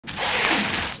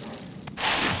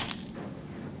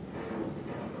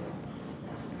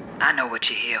I know what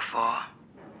you're here for.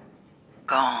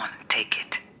 Go on, take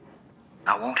it.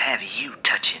 I won't have you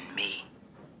touching me.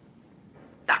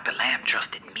 Dr. Lamb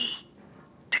trusted me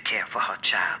to care for her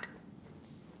child.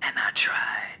 And I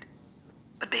tried.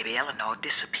 But baby Eleanor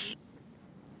disappeared.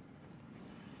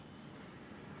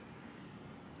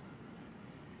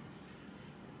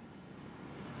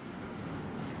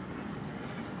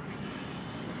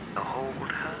 To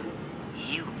hold her,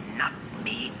 you knocked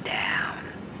me down.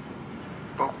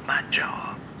 Broke my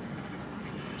jaw.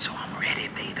 So I'm ready,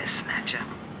 baby snatcher.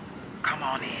 Come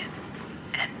on in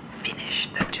and finish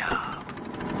the job.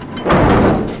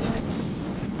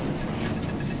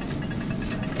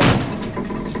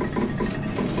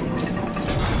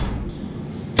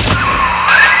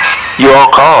 Your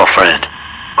call, friend.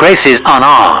 Grace is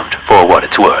unarmed, for what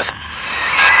it's worth.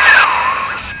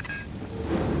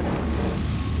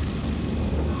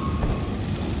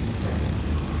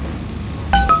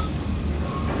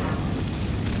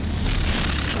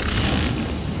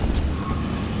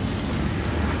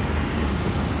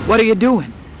 What are you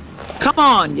doing? Come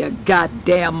on, you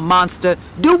goddamn monster.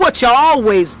 Do what you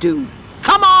always do.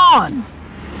 Come on!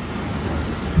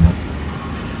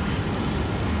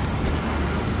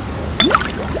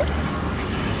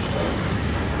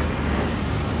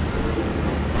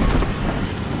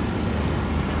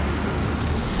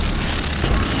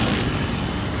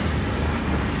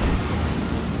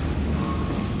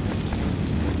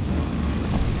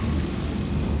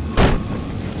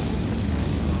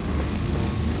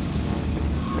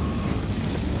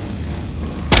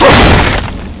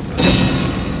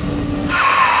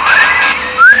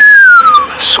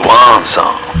 Swan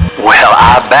song. Well,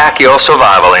 I back your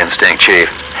survival instinct, Chief.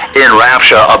 In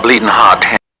Rapture, a bleeding heart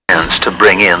tends to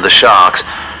bring in the sharks.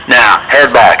 Now,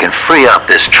 head back and free up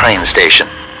this train station.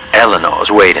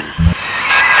 Eleanor's waiting.